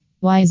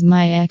Why is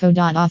my Echo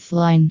Dot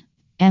offline?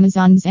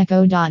 Amazon's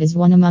Echo Dot is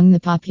one among the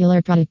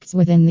popular products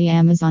within the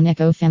Amazon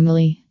Echo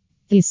family.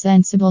 These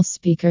sensible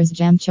speakers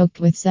jam-choke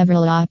with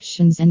several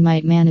options and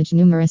might manage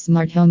numerous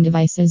smart home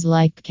devices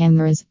like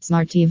cameras,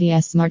 smart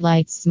TVs, smart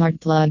lights, smart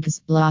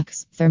plugs,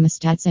 locks,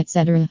 thermostats,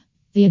 etc.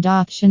 The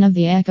adoption of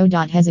the Echo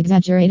Dot has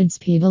exaggerated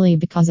speedily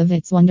because of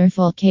its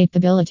wonderful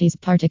capabilities,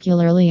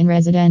 particularly in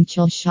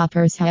residential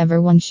shoppers. However,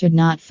 one should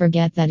not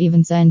forget that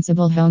even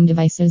sensible home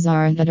devices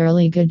aren't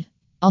utterly good.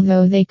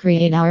 Although they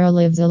create our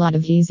lives a lot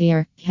of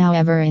easier,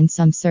 however, in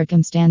some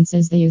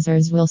circumstances the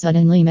users will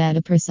suddenly meet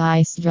a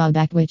precise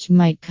drawback which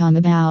might come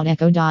about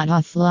Echo Dot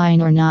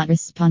offline or not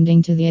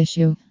responding to the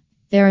issue.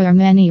 There are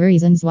many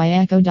reasons why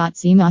Echo Dot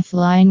seem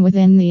offline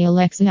within the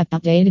Alexa app.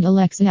 Updated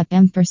Alexa app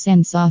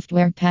 %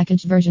 software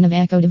package version of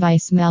Echo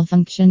device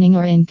malfunctioning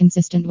or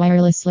inconsistent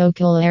wireless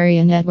local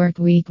area network,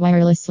 weak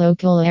wireless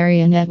local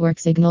area network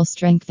signal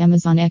strength,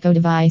 Amazon Echo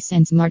device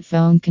and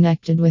smartphone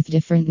connected with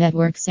different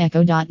networks,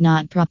 Echo Dot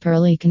not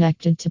properly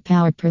connected to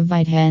power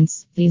provide.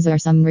 Hence, these are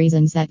some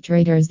reasons that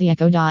triggers the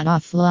Echo Dot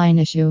offline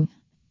issue.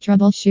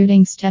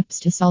 Troubleshooting steps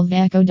to solve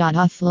Echo Dot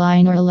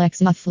offline or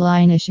Alexa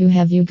offline issue.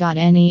 Have you got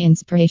any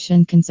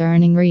inspiration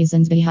concerning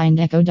reasons behind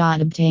Echo Dot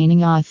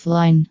obtaining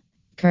offline?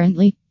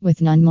 Currently, with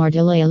none more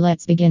delay,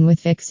 let's begin with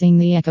fixing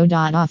the Echo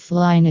Dot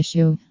offline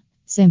issue.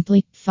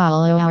 Simply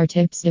follow our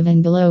tips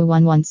given below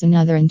one once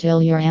another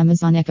until your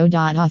Amazon Echo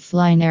Dot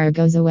offline error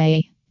goes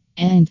away.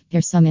 And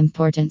here's some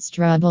important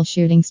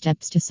troubleshooting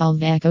steps to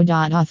solve Echo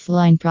Dot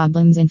offline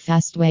problems in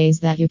fast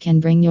ways that you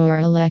can bring your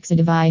Alexa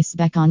device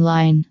back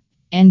online.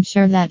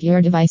 Ensure that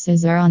your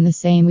devices are on the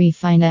same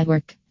Wi-Fi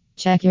network.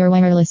 Check your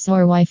wireless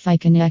or Wi-Fi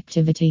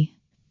connectivity.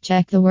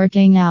 Check the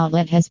working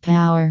outlet has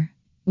power.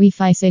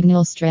 Wi-Fi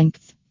signal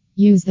strength.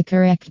 Use the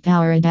correct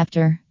power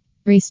adapter.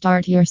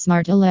 Restart your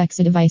smart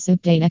Alexa device.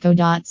 Update Echo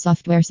Dot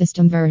software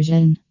system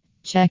version.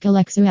 Check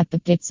Alexa app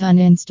updates.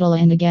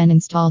 Uninstall and again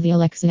install the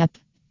Alexa app.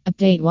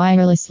 Update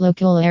wireless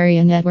local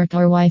area network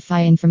or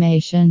Wi-Fi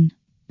information.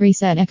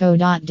 Reset Echo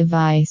Dot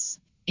device.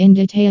 In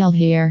detail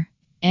here.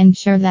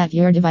 Ensure that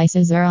your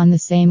devices are on the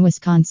same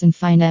Wisconsin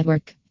Fi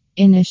network.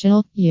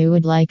 Initial, you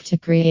would like to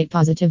create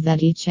positive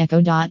that each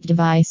Echo Dot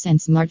device and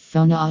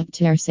smartphone are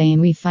to your same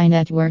Wi-Fi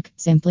network.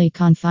 Simply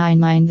confine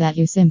mind that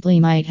you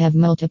simply might have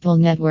multiple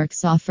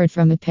networks offered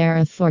from a pair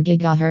of 4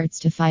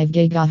 GHz to 5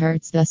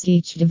 GHz. Thus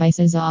each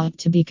devices ought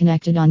to be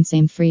connected on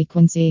same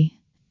frequency.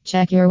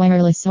 Check your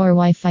wireless or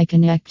Wi-Fi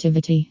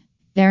connectivity.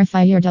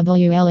 Verify your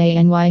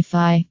WLAN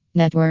Wi-Fi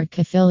network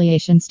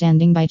affiliation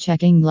standing by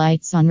checking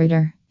lights on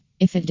router.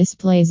 If it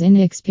displays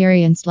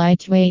inexperienced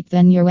lightweight,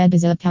 then your web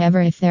is up.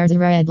 However, if there's a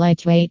red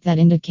lightweight that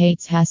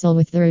indicates hassle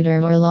with the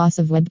router or loss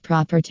of web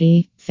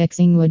property,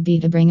 fixing would be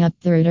to bring up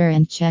the router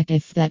and check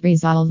if that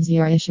resolves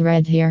your issue.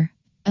 Read here.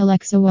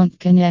 Alexa won't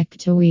connect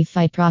to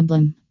Wi-Fi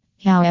problem.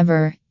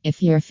 However,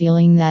 if you're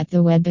feeling that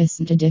the web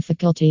isn't a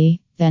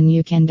difficulty, then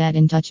you can get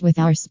in touch with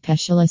our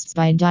specialists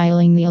by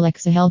dialing the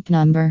Alexa help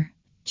number.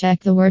 Check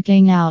the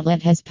working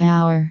outlet has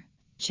power.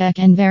 Check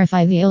and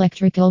verify the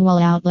electrical wall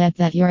outlet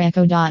that your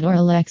Echo Dot or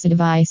Alexa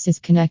device is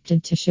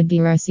connected to should be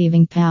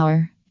receiving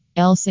power.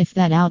 Else, if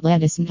that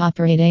outlet isn't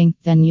operating,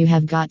 then you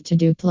have got to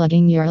do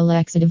plugging your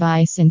Alexa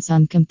device in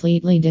some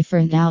completely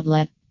different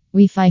outlet.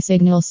 Wi-Fi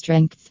signal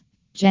strength.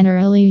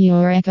 Generally,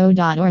 your Echo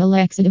Dot or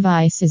Alexa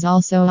device is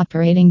also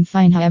operating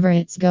fine. However,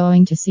 it's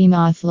going to seem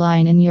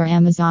offline in your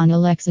Amazon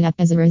Alexa app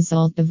as a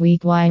result of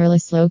weak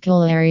wireless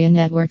local area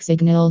network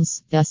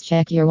signals. Thus,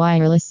 check your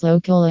wireless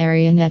local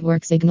area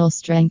network signal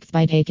strength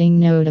by taking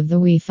note of the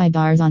Wi-Fi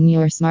bars on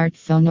your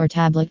smartphone or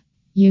tablet.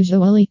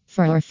 Usually,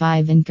 4 or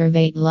 5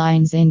 incurvate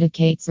lines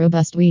indicates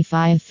robust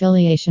Wi-Fi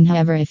affiliation.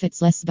 However, if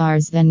it's less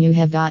bars, then you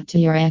have got to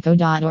your Echo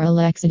Dot or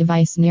Alexa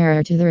device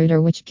nearer to the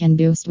router, which can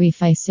boost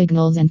Wi-Fi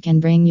signals and can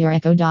bring your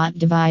Echo Dot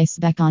device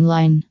back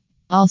online.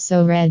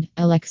 Also read,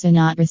 Alexa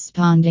not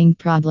responding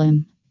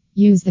problem.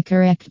 Use the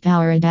correct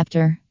power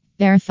adapter.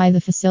 Verify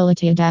the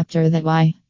facility adapter that